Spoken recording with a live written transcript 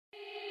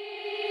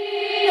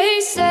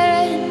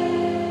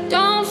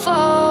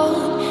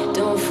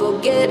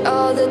forget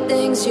all the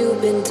things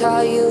you've been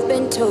taught, you've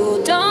been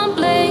told. Don't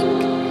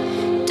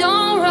blink,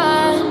 don't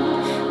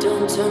run,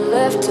 don't turn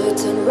left or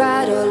turn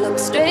right or look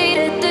straight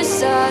at the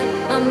sun.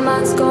 My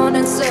mind's going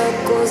in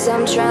circles,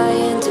 I'm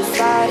trying to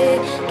fight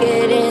it.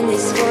 Getting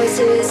these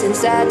voices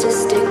inside to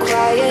stay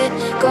quiet.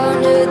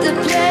 Gone to the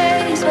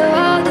place where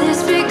all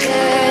this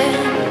began.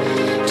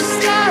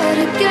 Just start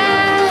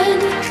again.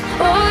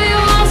 Oh, you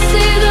won't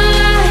see the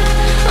light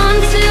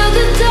until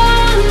the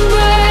dawn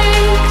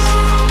breaks.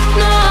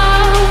 No,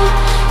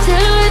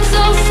 till it's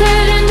all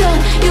said and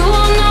done, you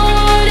won't know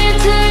what it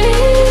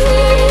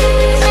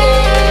takes.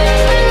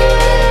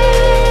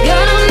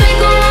 Gotta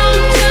make a wrong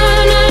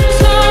turn and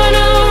turn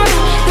around.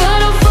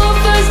 Gotta fall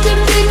fast to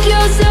pick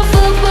yourself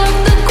up off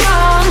the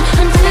ground.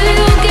 Until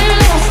you get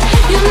lost,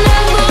 you'll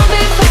never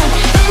be found.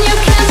 And you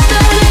can't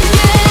start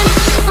again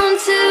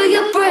until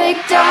you break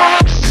down.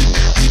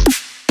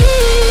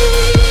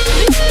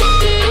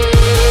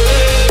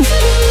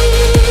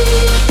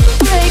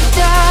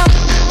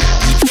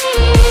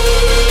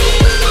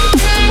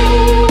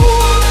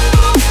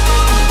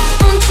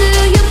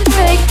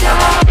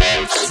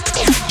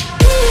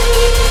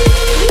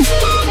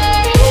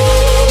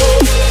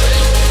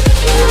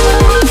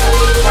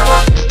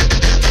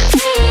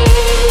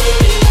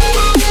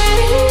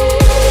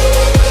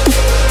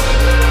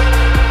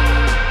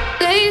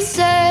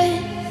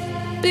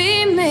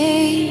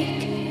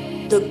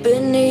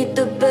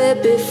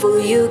 Before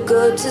you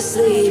go to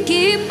sleep,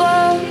 keep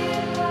on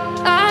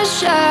our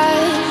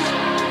shine.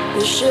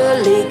 You'll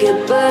surely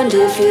get burned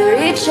if you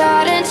reach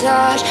out and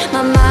touch.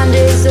 My mind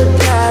is a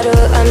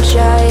battle, I'm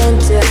trying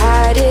to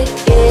hide it.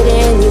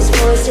 Getting these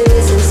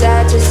voices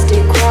inside to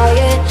stay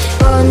quiet.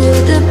 Gone to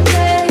the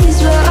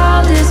place where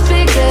all this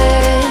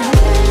began.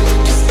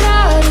 Just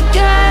start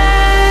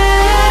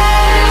again.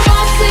 You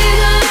won't see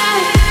the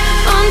light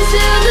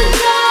until the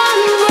dawn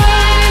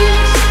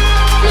breaks.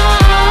 No,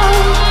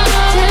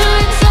 till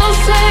it's all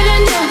said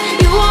and done,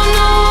 you won't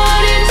know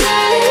what it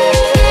takes.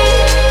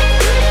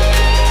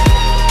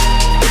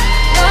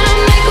 Gotta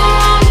make a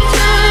wrong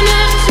turn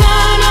and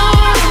turn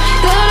around.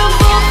 Gotta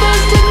fall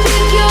fast to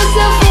pick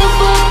yourself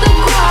up off the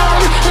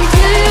ground.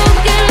 Until you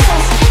get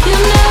lost,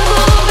 you'll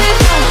never be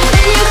found.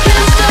 And you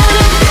can't start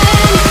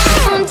again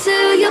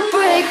until you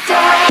break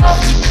down.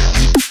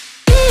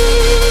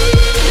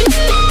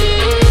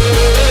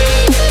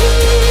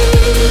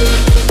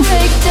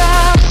 Break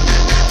down.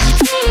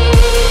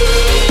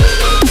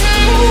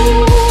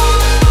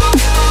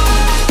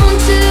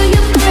 Until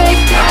you break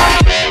down.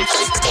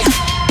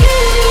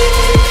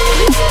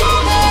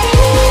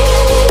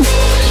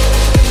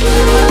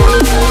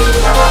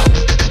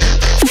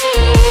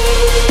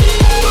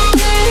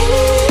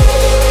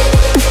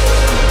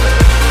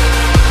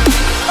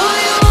 Oh,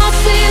 you won't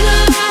see the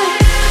light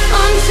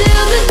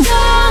until the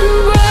dawn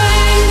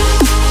breaks.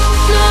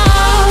 No,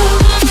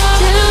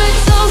 till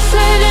it's all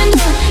said and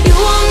done, you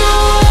won't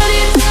know what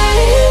it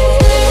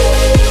takes.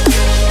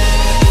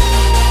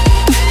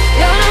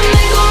 Gotta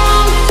make a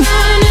wrong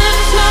turn and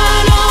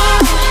turn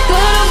around.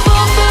 Gotta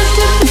fall fast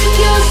to pick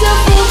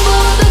yourself up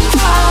off the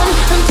ground.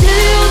 Until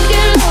you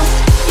get lost,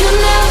 you'll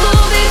never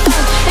be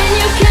found. And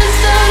you can't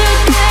start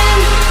again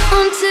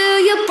until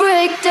you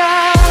break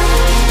down.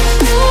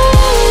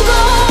 Hold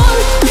on,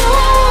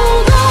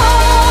 hold on.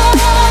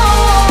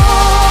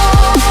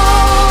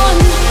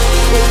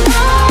 You're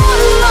not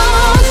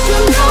lost,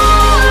 you're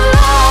not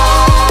lost.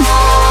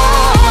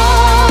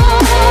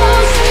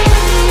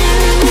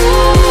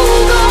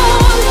 Hold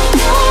on,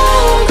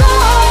 hold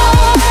on.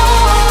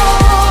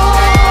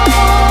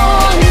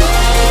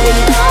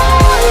 You're not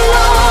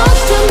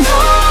lost, you're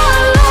not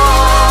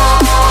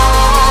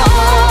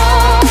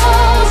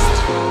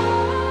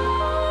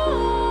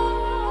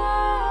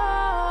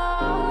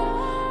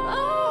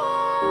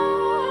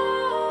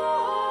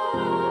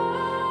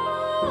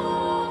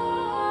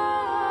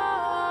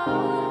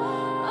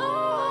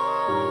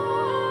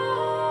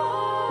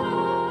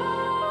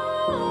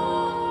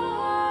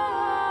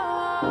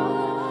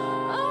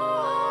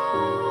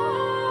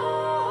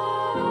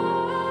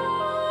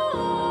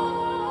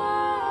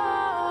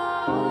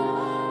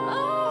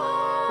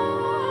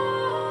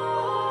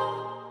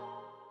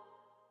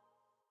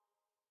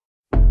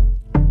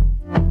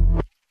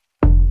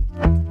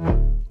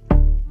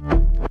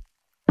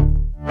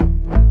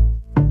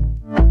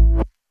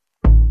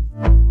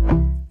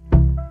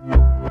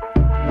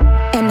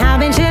And I've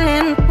been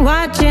chillin',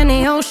 watching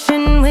the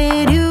ocean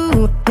with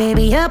you.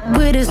 Baby, up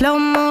with a slow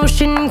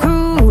motion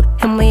crew.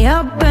 And we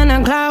up in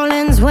our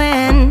clouds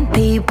when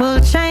people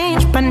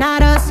change, but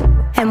not us.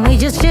 And we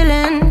just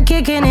chillin',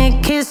 kicking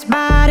it, kissed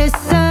by the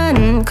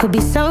sun. Could be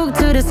soaked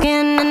to the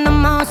skin in the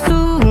mall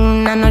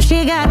soon. I know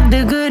she got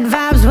the good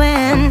vibes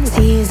when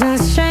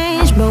seasons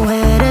change, but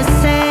we're the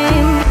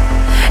same.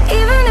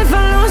 Even if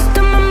I lost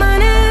all my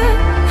money,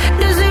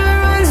 the zero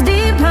runs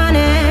deep,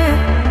 honey.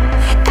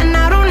 And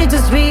I don't need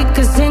to speak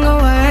a single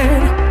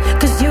word,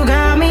 'cause you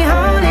got me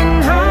holding,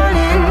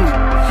 holding.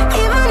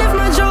 Even if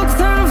my jokes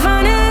aren't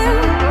funny,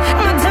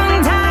 my tongue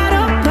tied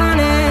up on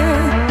it.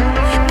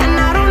 And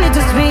I don't need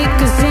to speak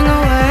a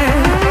single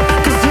word,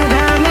 'cause you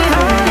got me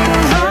holding.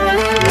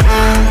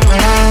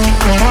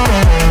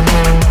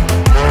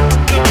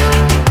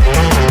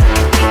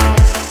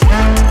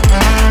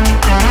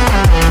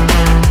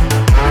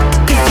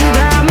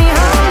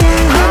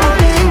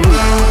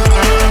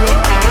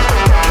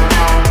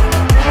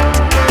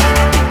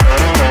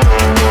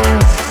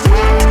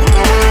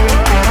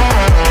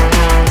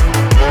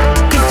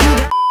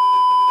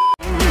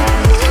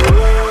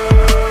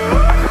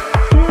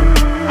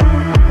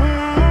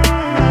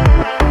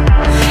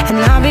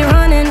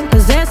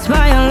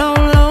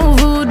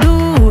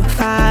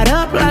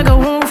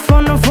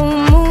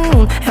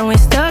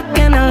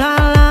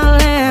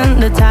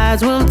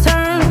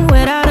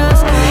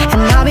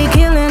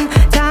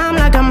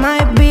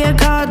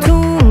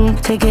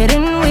 Take it in